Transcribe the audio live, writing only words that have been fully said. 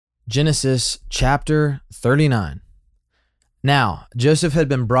Genesis chapter 39. Now, Joseph had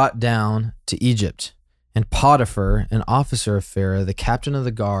been brought down to Egypt, and Potiphar, an officer of Pharaoh, the captain of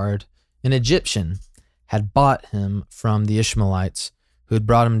the guard, an Egyptian, had bought him from the Ishmaelites who had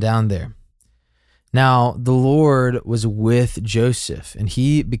brought him down there. Now, the Lord was with Joseph, and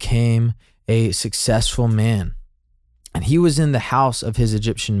he became a successful man, and he was in the house of his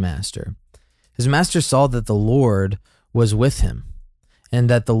Egyptian master. His master saw that the Lord was with him, and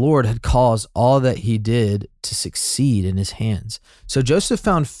that the Lord had caused all that he did to succeed in his hands. So Joseph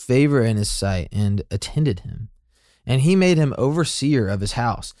found favor in his sight and attended him. And he made him overseer of his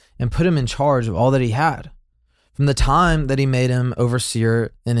house and put him in charge of all that he had. From the time that he made him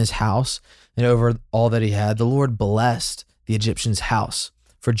overseer in his house and over all that he had, the Lord blessed the Egyptian's house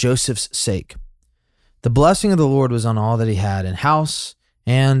for Joseph's sake. The blessing of the Lord was on all that he had in house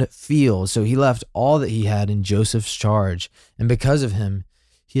and field. So he left all that he had in Joseph's charge. And because of him,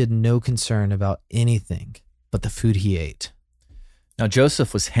 he had no concern about anything but the food he ate. Now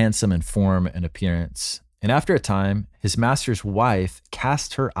Joseph was handsome in form and appearance. And after a time, his master's wife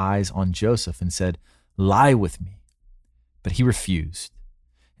cast her eyes on Joseph and said, "Lie with me." But he refused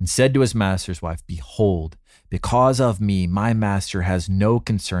and said to his master's wife, "Behold, because of me, my master has no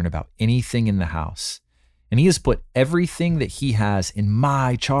concern about anything in the house, and he has put everything that he has in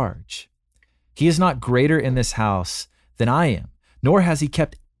my charge. He is not greater in this house than I am, nor has he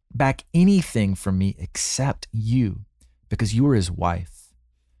kept back anything from me except you, because you are his wife.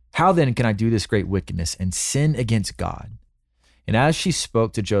 How then can I do this great wickedness and sin against God?" And as she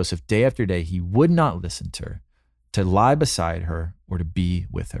spoke to Joseph day after day, he would not listen to her, to lie beside her or to be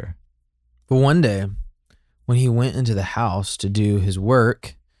with her. But one day, when he went into the house to do his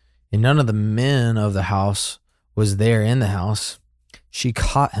work, and none of the men of the house was there in the house, she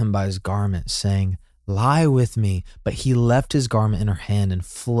caught him by his garment, saying, "Lie with me." But he left his garment in her hand and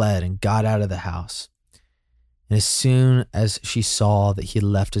fled and got out of the house. And as soon as she saw that he had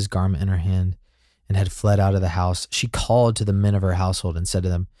left his garment in her hand and had fled out of the house, she called to the men of her household and said to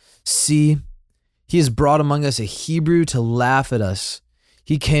them, "See, he has brought among us a Hebrew to laugh at us.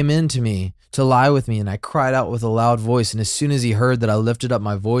 He came in to me to lie with me, and I cried out with a loud voice. And as soon as he heard that I lifted up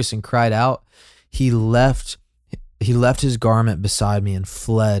my voice and cried out, he left his garment beside me and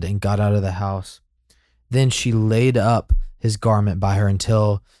fled and got out of the house. Then she laid up his garment by her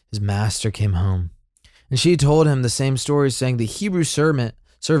until his master came home. And she told him the same story, saying, "The Hebrew servant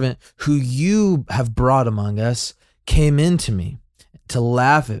who you have brought among us came in to me to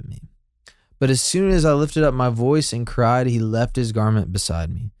laugh at me. But as soon as I lifted up my voice and cried, he left his garment beside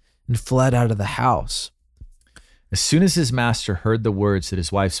me and fled out of the house." As soon as his master heard the words that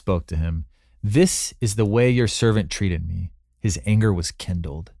his wife spoke to him, "This is the way your servant treated me," his anger was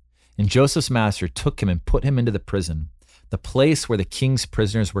kindled. And Joseph's master took him and put him into the prison, the place where the king's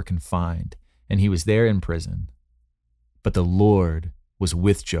prisoners were confined, and he was there in prison. But the Lord was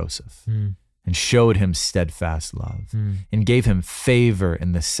with Joseph and showed him steadfast love and gave him favor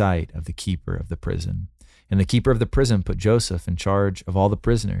in the sight of the keeper of the prison. And the keeper of the prison put Joseph in charge of all the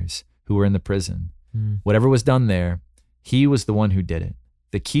prisoners who were in the prison. Whatever was done there, he was the one who did it.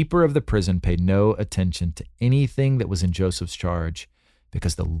 The keeper of the prison paid no attention to anything that was in Joseph's charge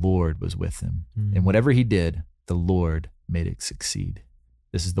because the Lord was with him. And whatever he did, the Lord made it succeed.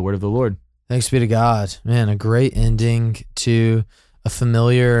 This is the word of the Lord. Thanks be to God. Man, a great ending to a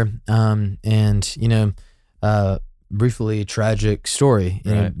familiar and briefly tragic story.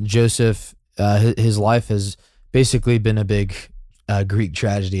 You know, Joseph, his life has basically been a big Greek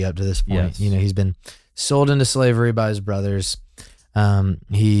tragedy up to this point. Yes. He's been sold into slavery by his brothers. And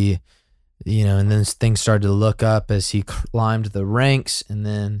then things started to look up as he climbed the ranks, and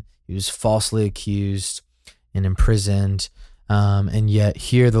then he was falsely accused and imprisoned. And yet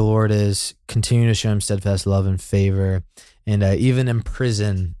here the Lord is continuing to show him steadfast love and favor. And even in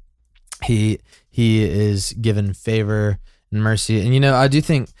prison, he is given favor and mercy. And, I do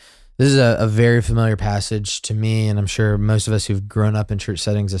think this is a very familiar passage to me, and I'm sure most of us who've grown up in church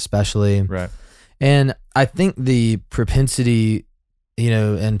settings especially. Right. And I think the propensity,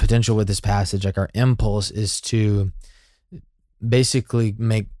 and potential with this passage, like our impulse is to basically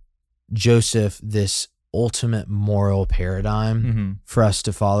make Joseph this ultimate moral paradigm for us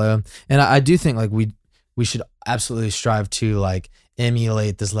to follow. And I do think like we should absolutely strive to like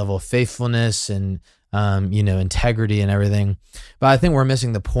emulate this level of faithfulness and integrity and everything. But I think we're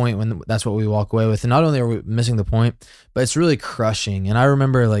missing the point when that's what we walk away with. And not only are we missing the point, but it's really crushing. And I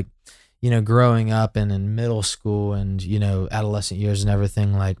remember like, growing up and in middle school and, adolescent years and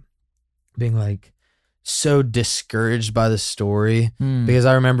everything, like being like, so discouraged by the story Hmm. because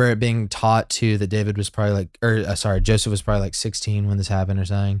I remember it being taught too that David was probably Joseph was probably like 16 when this happened or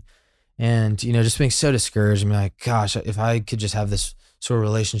something. And, just being so discouraged and be like, gosh, if I could just have this sort of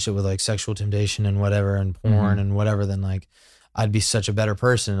relationship with like sexual temptation and whatever and porn and whatever, then like I'd be such a better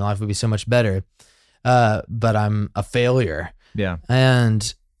person and life would be so much better. But I'm a failure. Yeah.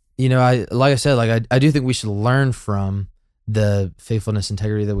 And, like I said, I do think we should learn from the faithfulness,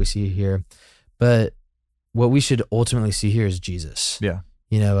 integrity that we see here. But what we should ultimately see here is Jesus. Yeah.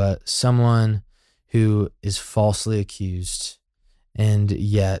 Someone who is falsely accused and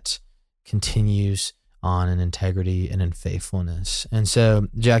yet continues on in integrity and in faithfulness. And so,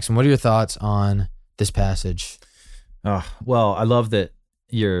 Jackson, what are your thoughts on this passage? Oh, well, I love that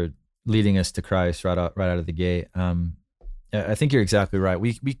you're leading us to Christ right out of the gate. I think you're exactly right.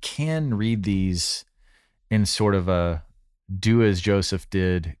 We can read these in sort of a do as Joseph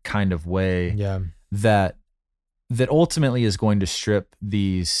did kind of way. Yeah. That ultimately is going to strip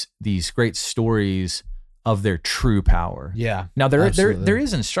these great stories of their true power. Yeah. Now there absolutely.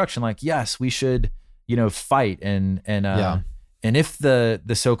 is instruction like, yes, we should, fight and Yeah. and if the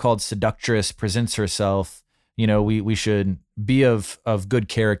so-called seductress presents herself, we should be of good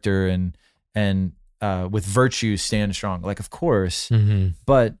character and with virtue stand strong. Like, of course,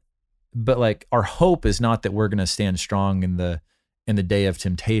 but like our hope is not that we're going to stand strong in the day of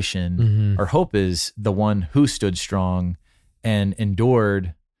temptation. Our hope is the one who stood strong and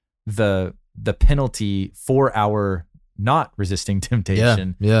endured the penalty for our not resisting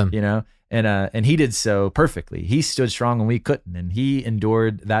temptation. Yeah. And he did so perfectly. He stood strong when we couldn't, and he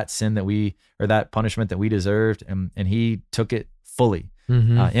endured that sin that punishment that we deserved, and he took it fully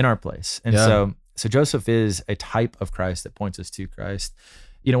in our place. And so Joseph is a type of Christ that points us to Christ.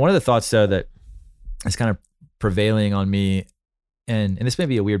 One of the thoughts though that is kind of prevailing on me, and this may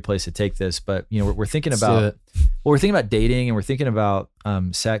be a weird place to take this, but we're thinking about dating, and we're thinking about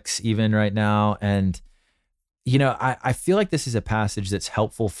sex even right now, and I feel like this is a passage that's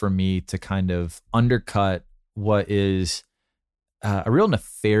helpful for me to kind of undercut what is a real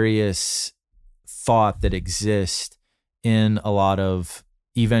nefarious thought that exists in a lot of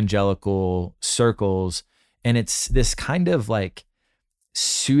evangelical circles, and it's this kind of like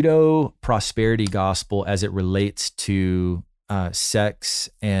pseudo prosperity gospel as it relates to sex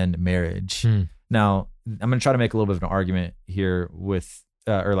and marriage. Now, I'm going to try to make a little bit of an argument here with,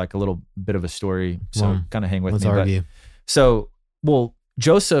 or like a little bit of a story. So kind of hang with Let's me. argue.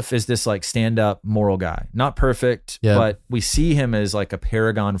 Joseph is this like stand-up moral guy, not perfect, but we see him as like a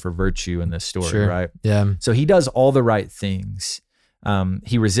paragon for virtue in this story, right? Yeah. So he does all the right things.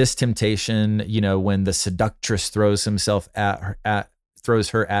 He resists temptation, when the seductress throws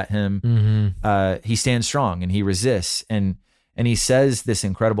her at him. He stands strong and he resists, and he says this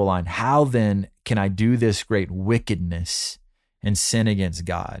incredible line, "How then can I do this great wickedness and sin against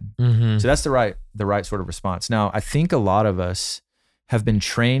God?" So that's the right sort of response. Now, I think a lot of us have been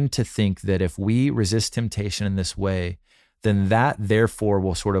trained to think that if we resist temptation in this way, then that therefore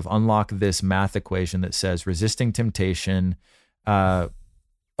will sort of unlock this math equation that says resisting temptation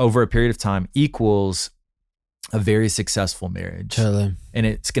over a period of time equals a very successful marriage. Totally. And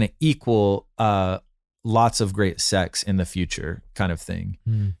it's going to equal lots of great sex in the future kind of thing.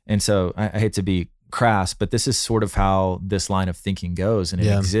 And so I hate to be crass, but this is sort of how this line of thinking goes, and it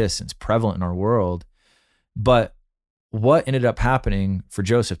exists, and it's prevalent in our world. But what ended up happening for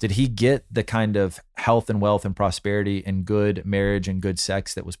Joseph? Did he get the kind of health and wealth and prosperity and good marriage and good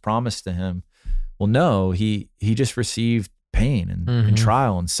sex that was promised to him? Well, no, he just received pain and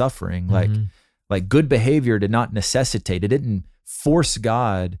trial and suffering. Like good behavior did not necessitate, it didn't force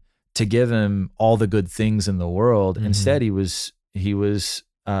God to give him all the good things in the world. Instead, he was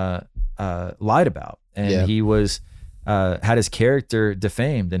lied about, and he was had his character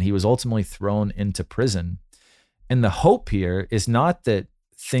defamed, and he was ultimately thrown into prison. And the hope here is not that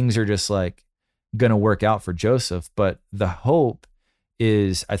things are just like going to work out for Joseph, but the hope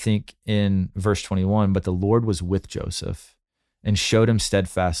is, I think, in verse 21, but the Lord was with Joseph and showed him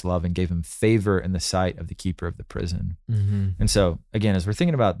steadfast love and gave him favor in the sight of the keeper of the prison. And so, again, as we're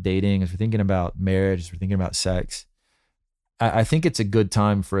thinking about dating, as we're thinking about marriage, as we're thinking about sex, I think it's a good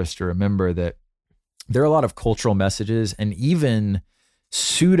time for us to remember that there are a lot of cultural messages and even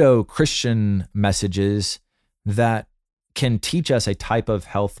pseudo-Christian messages that can teach us a type of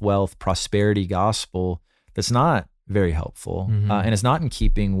health, wealth, prosperity gospel that's not very helpful, and it's not in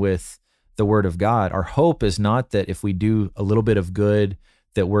keeping with the word of God. Our hope is not that if we do a little bit of good,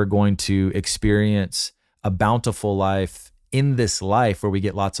 that we're going to experience a bountiful life in this life where we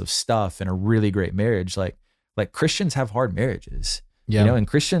get lots of stuff and a really great marriage. Like Christians have hard marriages. Yeah. You know, and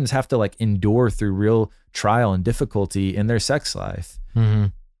Christians have to like endure through real trial and difficulty in their sex life. Mm-hmm.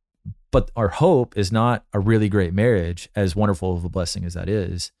 But our hope is not a really great marriage, as wonderful of a blessing as that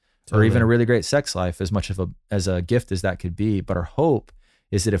is, or even a really great sex life, as much of as a gift as that could be. But our hope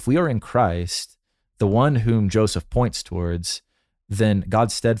is that if we are in Christ, the one whom Joseph points towards, then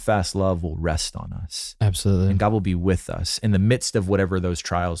God's steadfast love will rest on us. Absolutely. And God will be with us in the midst of whatever those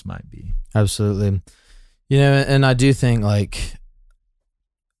trials might be. Absolutely. You know, and I do think like,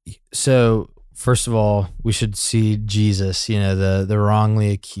 so first of all, we should see Jesus, you know, the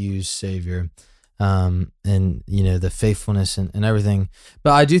wrongly accused Savior, and, you know, the faithfulness and everything.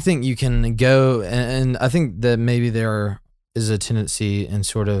 But I do think you can go, and I think that maybe there is a tendency in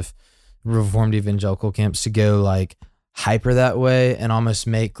sort of Reformed evangelical camps to go like hyper that way and almost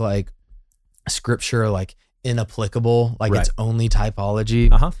make like scripture like inapplicable, like Right. it's only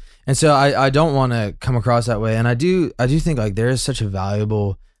typology. Uh-huh. And so I don't want to come across that way. And I do think like there is such a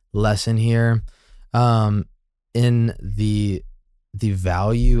valuable lesson here in the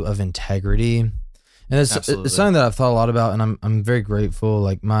value of integrity. And it's something that I've thought a lot about, and I'm very grateful.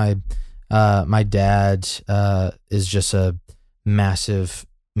 Like my dad is just a massive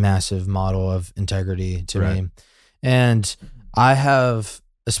model of integrity to Right. me. And I have,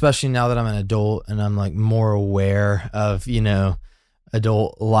 especially now that I'm an adult and I'm like more aware of, you know,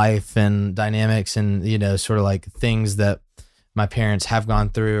 adult life and dynamics and, you know, sort of like things that my parents have gone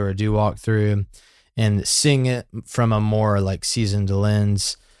through or do walk through, and seeing it from a more like seasoned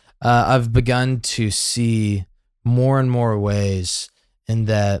lens, I've begun to see more and more ways in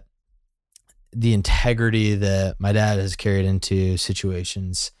that the integrity that my dad has carried into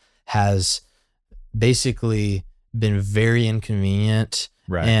situations has basically been very inconvenient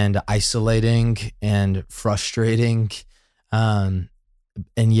Right. and isolating and frustrating. And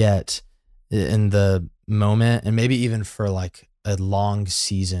yet in the moment, and maybe even for like a long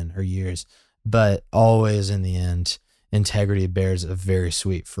season or years, but always in the end, integrity bears a very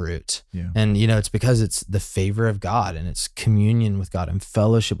sweet fruit. Yeah. And, you know, it's because it's the favor of God and it's communion with God and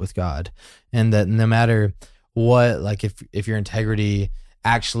fellowship with God. And that no matter what, like if your integrity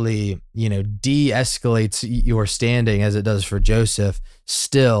actually, you know, de-escalates your standing as it does for Joseph,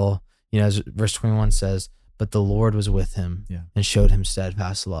 still, you know, as verse 21 says, but the Lord was with him and showed him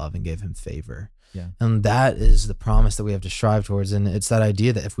steadfast love and gave him favor. Yeah. And that is the promise that we have to strive towards. And it's that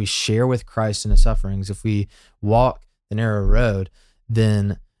idea that if we share with Christ in his sufferings, if we walk the narrow road,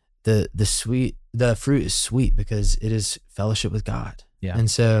 then the fruit is sweet because it is fellowship with God. Yeah.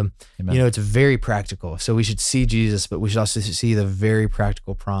 And so, Amen. you know, it's very practical. So we should see Jesus, but we should also see the very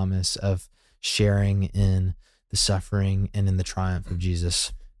practical promise of sharing in the suffering and in the triumph of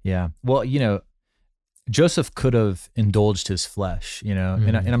Jesus. Yeah. Well, you know, Joseph could have indulged his flesh, you know,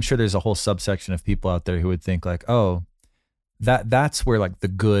 and I'm sure there's a whole subsection of people out there who would think like, oh, that's where like the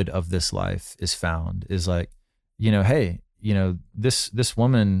good of this life is found, is like, you know, hey, you know, this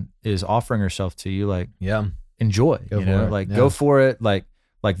woman is offering herself to you, like, enjoy, Go for it. Go for it. Like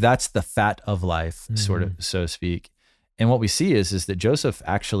that's the fat of life, sort of, so to speak. And what we see is that Joseph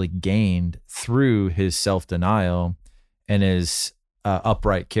actually gained through his self-denial and his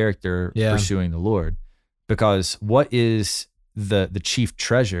upright character pursuing the Lord. Because what is the chief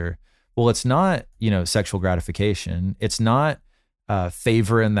treasure? Well, it's not, you know, sexual gratification. It's not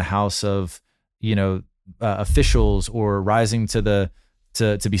favor in the house of, you know, officials or rising to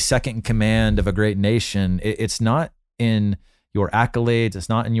be second in command of a great nation. It's not in your accolades. It's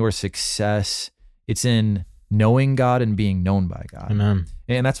not in your success. It's in knowing God and being known by God. Amen.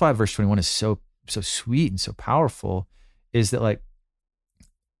 And that's why verse 21 is so sweet and so powerful, is that like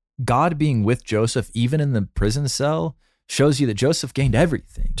God being with Joseph, even in the prison cell, shows you that Joseph gained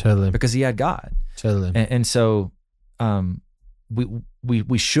everything. Totally. Because he had God. Totally. And so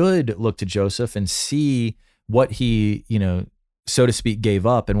we should look to Joseph and see what he, you know, so to speak, gave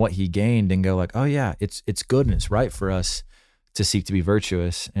up and what he gained, and go like, oh yeah, it's good and it's right for us to seek to be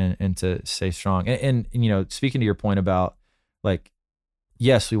virtuous and to stay strong. And you know, speaking to your point about like,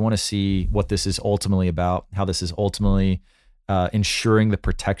 yes, we want to see what this is ultimately about, how this is ultimately ensuring the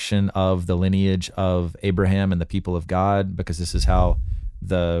protection of the lineage of Abraham and the people of God, because this is how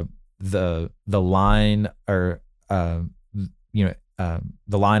the line, or the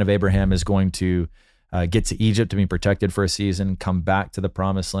line of Abraham is going to get to Egypt to be protected for a season, come back to the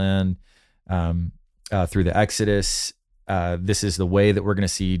promised land through the Exodus. This is the way that we're going to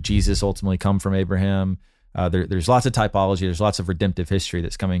see Jesus ultimately come from Abraham. There's lots of typology. There's lots of redemptive history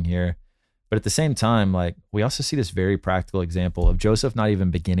that's coming here. But at the same time, like, we also see this very practical example of Joseph not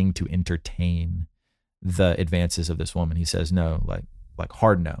even beginning to entertain the advances of this woman. He says no, like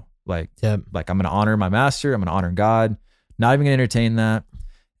hard no. Like I'm going to honor my master. I'm going to honor God. not even going to entertain that.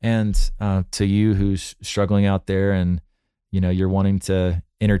 And to you who's struggling out there and, you're wanting to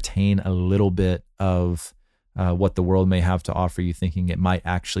entertain a little bit of what the world may have to offer you, thinking it might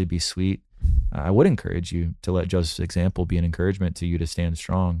actually be sweet, I would encourage you to let Joseph's example be an encouragement to you to stand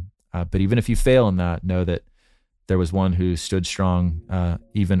strong. But even if you fail in that, know that there was one who stood strong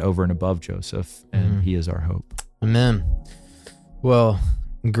even over and above Joseph, and he is our hope. Amen. Well,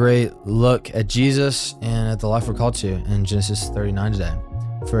 great look at Jesus and at the life we're called to in Genesis 39 today.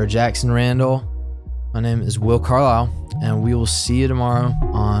 For Jackson Randall, my name is Will Carlisle, and we will see you tomorrow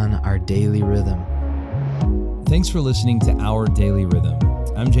on Our Daily Rhythm. Thanks for listening to Our Daily Rhythm.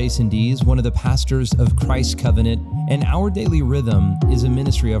 I'm Jason Dees, one of the pastors of Christ Covenant, and Our Daily Rhythm is a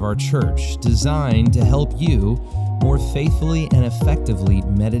ministry of our church designed to help you more faithfully and effectively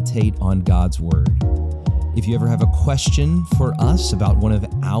meditate on God's Word. If you ever have a question for us about one of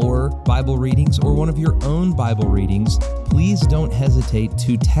our Bible readings or one of your own Bible readings, please don't hesitate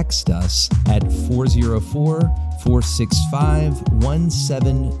to text us at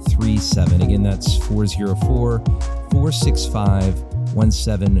 404-465-1737. Again, that's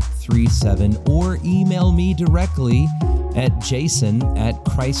 404-465-1737, or email me directly at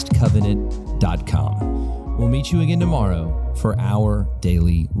jason@christcovenant.com. We'll meet you again tomorrow for Our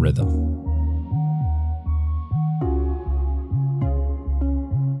Daily Rhythm.